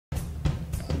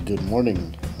Good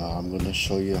morning. I'm going to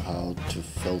show you how to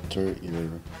filter your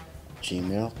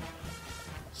Gmail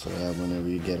so that whenever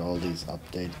you get all these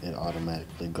updates, it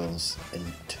automatically goes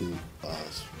into a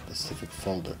specific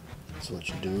folder. So what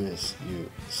you do is you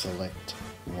select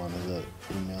one of the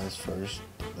emails first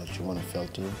that you want to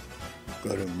filter.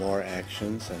 Go to More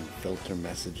Actions and filter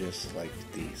messages like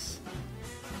these.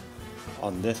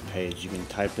 On this page, you can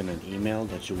type in an email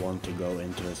that you want to go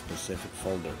into a specific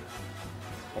folder,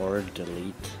 or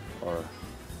delete, or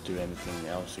do anything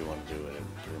else you want to do with it,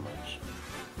 pretty much.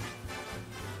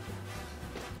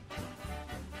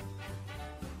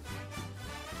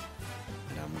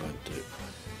 And I'm going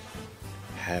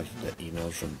to have the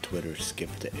emails from Twitter skip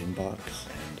the inbox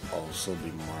and also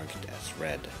be marked as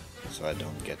read, so I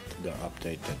don't get the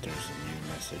update that there's a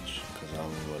new message, because I'm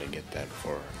only going to get that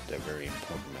for the very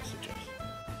important messages.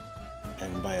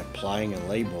 And by applying a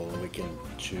label, we can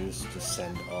choose to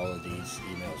send all of these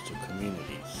emails to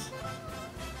communities.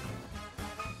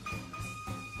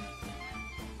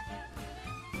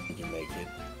 You can make it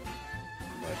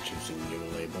by choosing new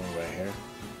label right here.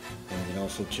 And you can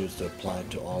also choose to apply it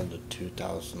to all the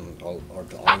 2000 or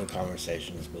to all the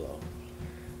conversations below.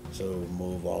 So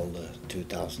move all the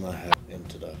 2000 I have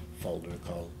into the folder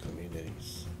called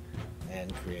communities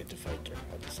and create the filter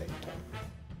at the same time.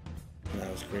 Now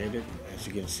it's created. As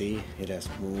you can see, it has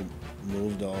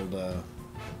moved all the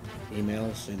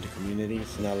emails into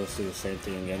communities. Now let's do the same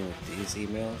thing again with these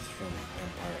emails from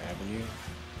Empire Avenue.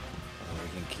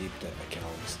 We can keep the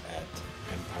accounts at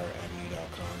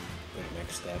empireavenue.com for the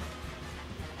next step.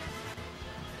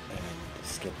 And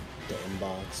skip the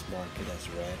inbox, mark it as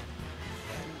read,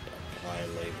 and apply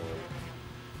label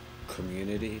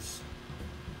communities,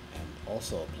 and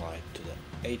also apply to the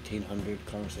 1800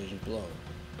 conversations below.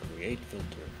 Create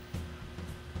filter,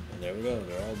 and there we go.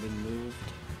 They're all been moved,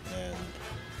 and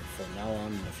from now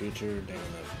on in the future they're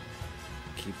gonna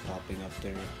keep popping up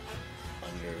there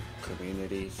under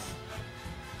communities.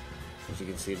 As you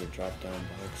can see, the drop down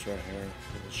box right here,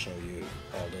 it will show you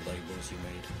all the labels you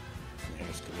made. And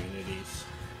here's communities,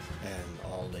 and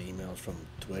all the emails from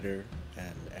Twitter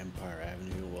and Empire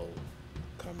Avenue will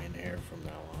come in here from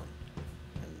now on,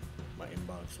 and my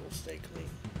inbox will stay clean,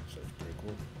 so it's pretty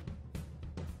cool.